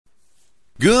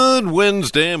Good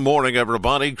Wednesday morning,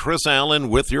 everybody. Chris Allen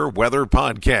with your weather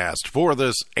podcast for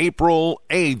this April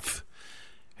 8th.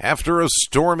 After a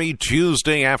stormy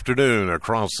Tuesday afternoon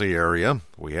across the area,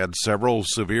 we had several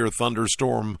severe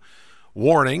thunderstorm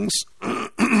warnings.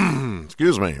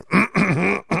 Excuse me.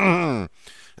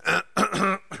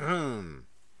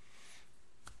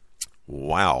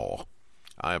 Wow.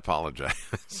 I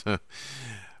apologize.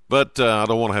 But I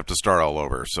don't want to have to start all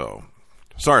over, so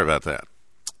sorry about that.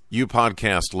 You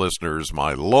podcast listeners,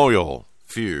 my loyal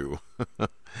few, you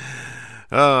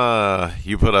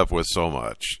put up with so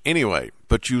much. Anyway,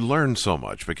 but you learn so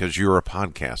much because you're a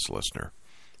podcast listener.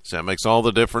 So that makes all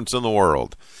the difference in the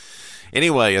world.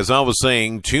 Anyway, as I was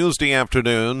saying, Tuesday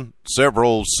afternoon,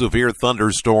 several severe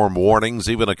thunderstorm warnings,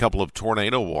 even a couple of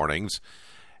tornado warnings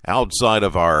outside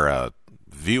of our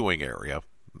viewing area,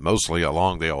 mostly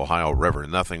along the Ohio River.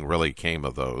 Nothing really came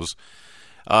of those.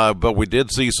 But we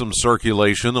did see some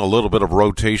circulation, a little bit of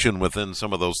rotation within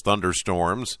some of those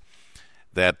thunderstorms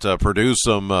that produced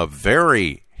some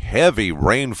very heavy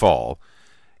rainfall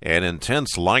and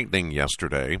intense lightning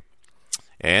yesterday,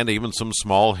 and even some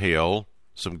small hail,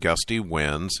 some gusty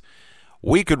winds.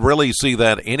 We could really see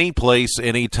that any place,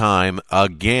 anytime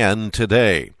again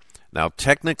today. Now,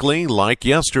 technically, like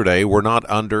yesterday, we're not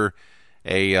under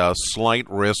a slight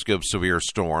risk of severe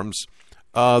storms.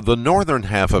 The northern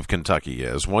half of Kentucky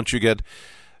is. Once you get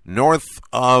north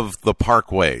of the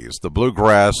parkways, the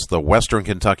Bluegrass, the Western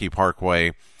Kentucky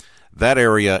Parkway, that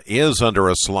area is under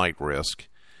a slight risk.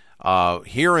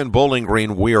 Here in Bowling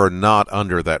Green, we are not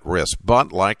under that risk.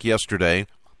 But like yesterday,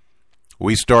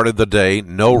 we started the day,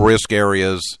 no risk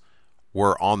areas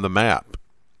were on the map.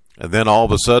 And then all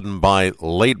of a sudden, by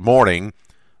late morning,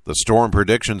 the Storm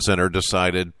Prediction Center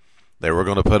decided they were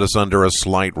going to put us under a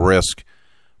slight risk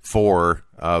for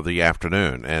the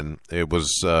afternoon, and it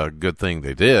was a good thing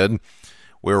they did.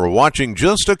 We were watching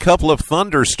just a couple of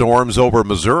thunderstorms over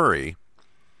Missouri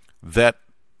that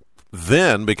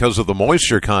then, because of the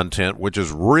moisture content, which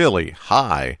is really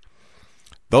high,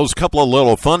 those couple of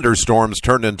little thunderstorms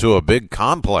turned into a big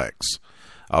complex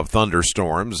of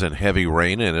thunderstorms and heavy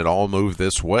rain, and it all moved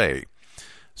this way.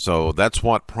 So that's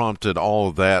what prompted all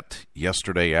of that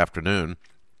yesterday afternoon.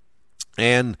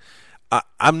 And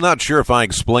I'm not sure if I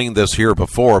explained this here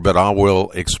before, but I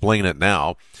will explain it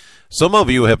now. Some of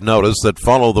you have noticed that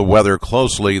follow the weather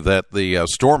closely that the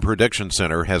Storm Prediction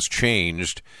Center has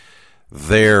changed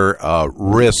their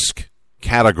risk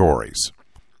categories.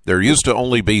 There used to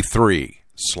only be three: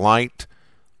 slight,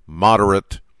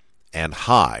 moderate, and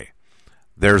high.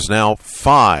 There's now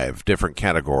 5 different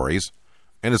categories,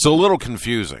 and it's a little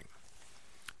confusing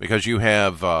because you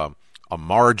have a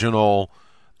marginal,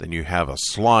 then you have a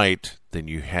slight, then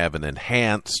you have an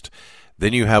enhanced,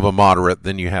 then you have a moderate,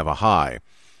 then you have a high.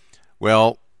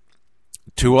 Well,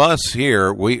 to us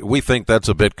here, we think that's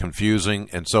a bit confusing,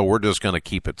 and so we're just going to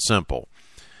keep it simple.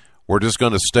 We're just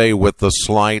going to stay with the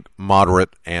slight,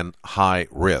 moderate, and high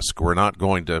risk. We're not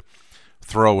going to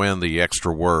throw in the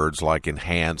extra words like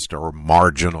enhanced or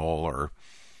marginal or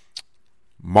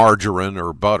margarine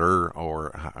or butter,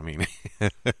 or I mean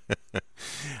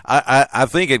I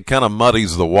think it kind of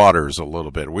muddies the waters a little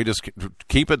bit. We just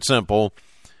keep it simple.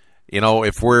 You know,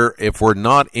 if we're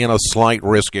not in a slight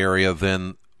risk area,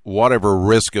 then whatever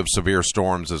risk of severe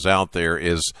storms is out there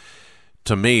is,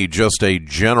 to me, just a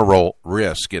general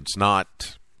risk. It's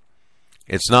not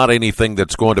anything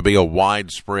that's going to be a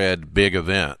widespread big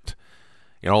event.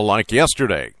 You know, like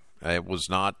yesterday, it was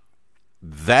not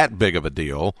that big of a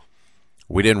deal.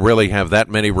 We didn't really have that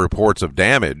many reports of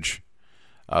damage.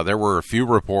 There were a few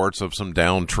reports of some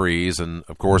downed trees and,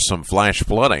 of course, some flash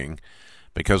flooding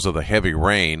because of the heavy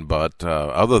rain. But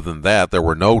other than that, there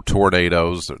were no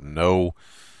tornadoes, no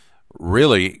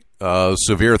really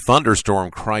severe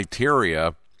thunderstorm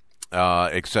criteria,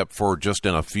 except for just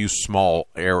in a few small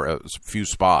areas, few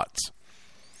spots.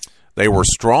 They were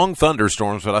strong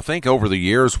thunderstorms, but I think over the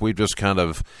years we've just kind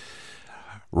of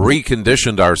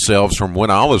reconditioned ourselves from when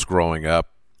I was growing up.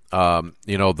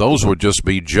 Those would just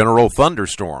be general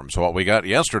thunderstorms. What we got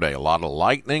yesterday, a lot of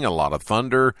lightning, a lot of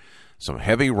thunder, some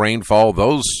heavy rainfall.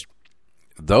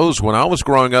 Those when I was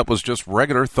growing up was just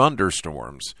regular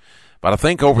thunderstorms. But I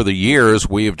think over the years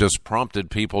we have just prompted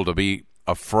people to be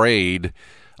afraid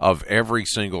of every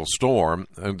single storm.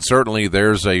 And certainly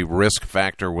there's a risk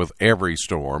factor with every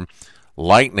storm.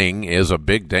 Lightning is a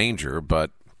big danger,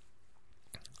 but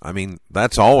I mean,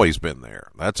 that's always been there.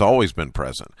 That's always been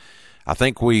present. I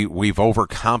think we've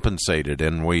overcompensated,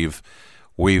 and we've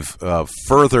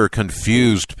further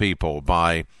confused people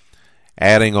by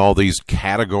adding all these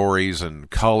categories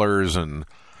and colors, and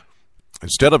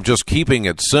instead of just keeping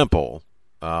it simple,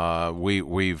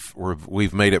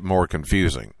 we've made it more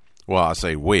confusing. Well, I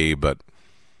say we, but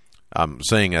I'm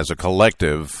saying as a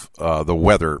collective, the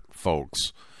weather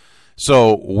folks.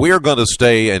 So we're going to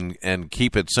stay and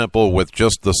keep it simple with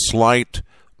just the slight,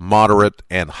 moderate,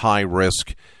 and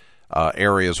high-risk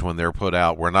areas when they're put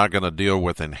out. We're not going to deal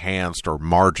with enhanced or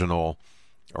marginal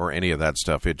or any of that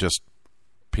stuff. It just,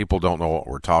 people don't know what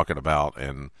we're talking about,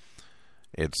 and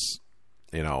it's,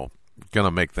 going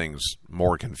to make things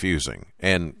more confusing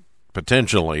and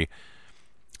potentially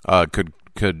could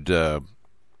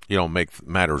make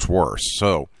matters worse.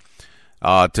 So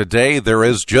today there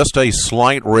is just a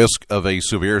slight risk of a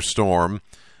severe storm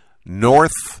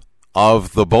north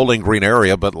of the Bowling Green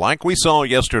area, but like we saw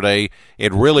yesterday,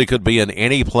 it really could be an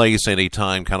any place,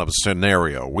 anytime kind of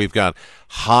scenario. We've got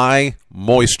high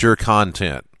moisture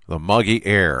content. The muggy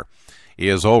air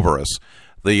is over us.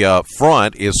 The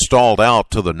front is stalled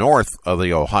out to the north of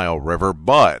the Ohio River,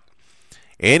 but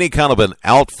any kind of an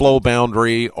outflow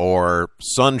boundary or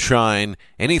sunshine,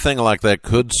 anything like that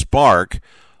could spark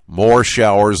more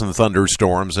showers and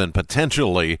thunderstorms and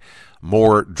potentially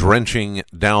more drenching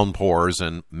downpours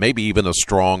and maybe even a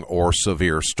strong or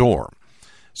severe storm.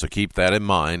 So keep that in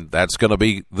mind. That's going to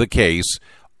be the case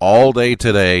all day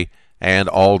today and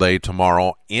all day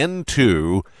tomorrow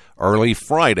into early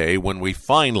Friday when we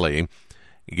finally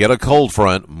get a cold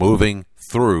front moving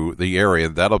through the area.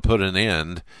 That'll put an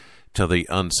end to the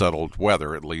unsettled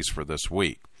weather, at least for this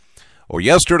week. Well,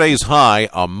 yesterday's high,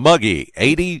 a muggy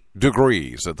 80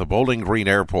 degrees at the Bowling Green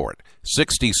Airport.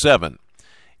 67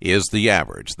 is the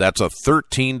average. That's a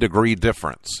 13-degree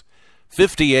difference.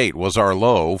 58 was our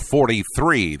low,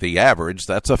 43 the average.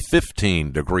 That's a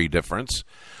 15-degree difference.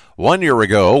 1 year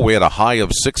ago, we had a high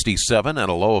of 67 and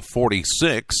a low of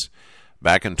 46.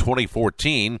 Back in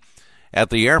 2014, at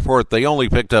the airport, they only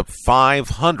picked up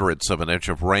 0.05 of an inch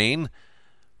of rain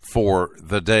for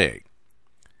the day.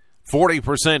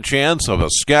 40% chance of a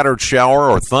scattered shower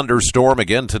or thunderstorm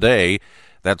again today.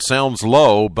 That sounds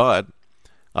low, but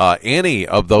any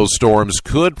of those storms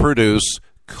could produce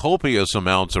copious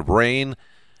amounts of rain.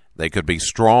 They could be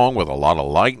strong with a lot of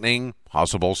lightning,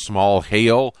 possible small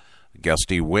hail,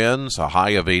 gusty winds, a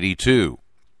high of 82.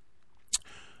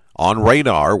 On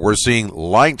radar, we're seeing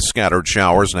light scattered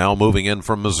showers now moving in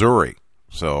from Missouri.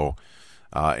 So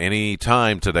any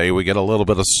time today we get a little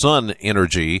bit of sun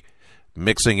energy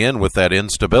mixing in with that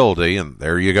instability, and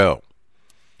there you go.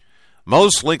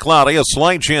 Mostly cloudy, a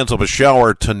slight chance of a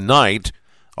shower tonight,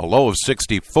 a low of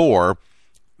 64.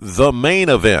 The main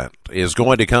event is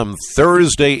going to come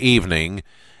Thursday evening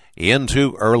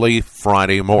into early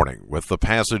Friday morning with the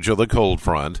passage of the cold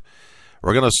front.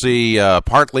 We're going to see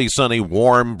partly sunny,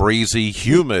 warm, breezy,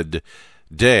 humid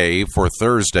day for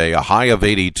Thursday, a high of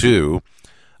 82.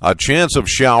 A chance of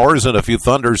showers and a few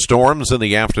thunderstorms in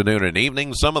the afternoon and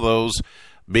evening, some of those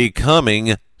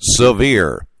becoming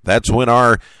severe. That's when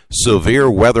our severe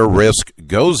weather risk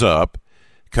goes up,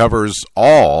 covers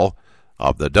all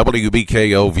of the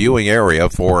WBKO viewing area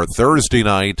for Thursday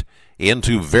night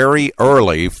into very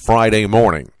early Friday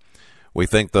morning. We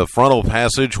think the frontal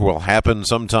passage will happen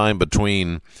sometime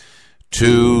between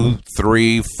 2,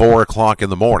 3, 4 o'clock in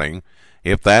the morning.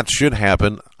 If that should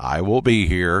happen, I will be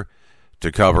here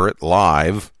to cover it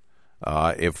live.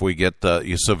 If we get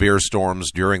severe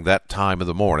storms during that time of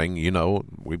the morning,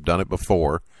 we've done it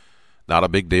before. Not a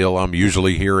big deal. I'm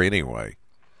usually here anyway.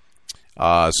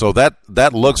 So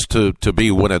that looks to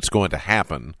be when it's going to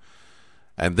happen.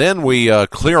 And then we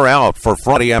clear out for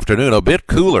Friday afternoon, a bit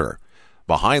cooler.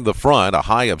 Behind the front, a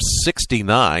high of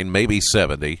 69, maybe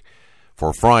 70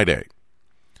 for Friday.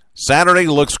 Saturday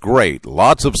looks great.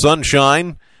 Lots of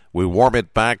sunshine. We warm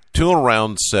it back to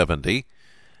around 70.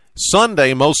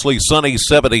 Sunday, mostly sunny,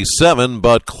 77,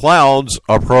 but clouds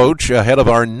approach ahead of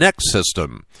our next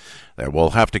system that we'll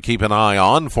have to keep an eye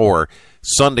on for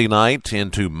Sunday night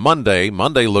into Monday.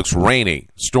 Monday looks rainy,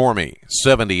 stormy,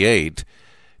 78.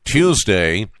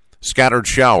 Tuesday, scattered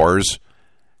showers,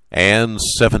 and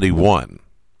 71.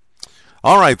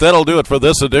 All right, that'll do it for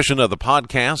this edition of the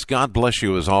podcast. God bless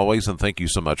you as always, and thank you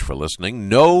so much for listening.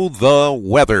 Know the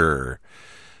weather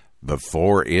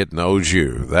before it knows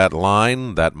you. That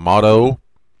line, that motto,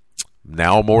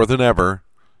 now more than ever.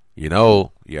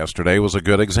 Yesterday was a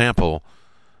good example.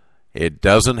 It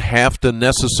doesn't have to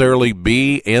necessarily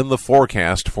be in the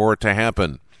forecast for it to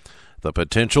happen. The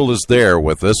potential is there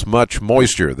with this much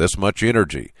moisture, this much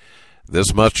energy,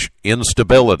 this much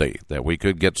instability that we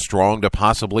could get strong to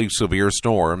possibly severe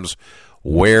storms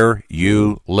where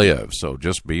you live. So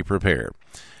just be prepared.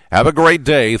 Have a great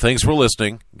day. Thanks for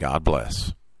listening. God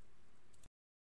bless.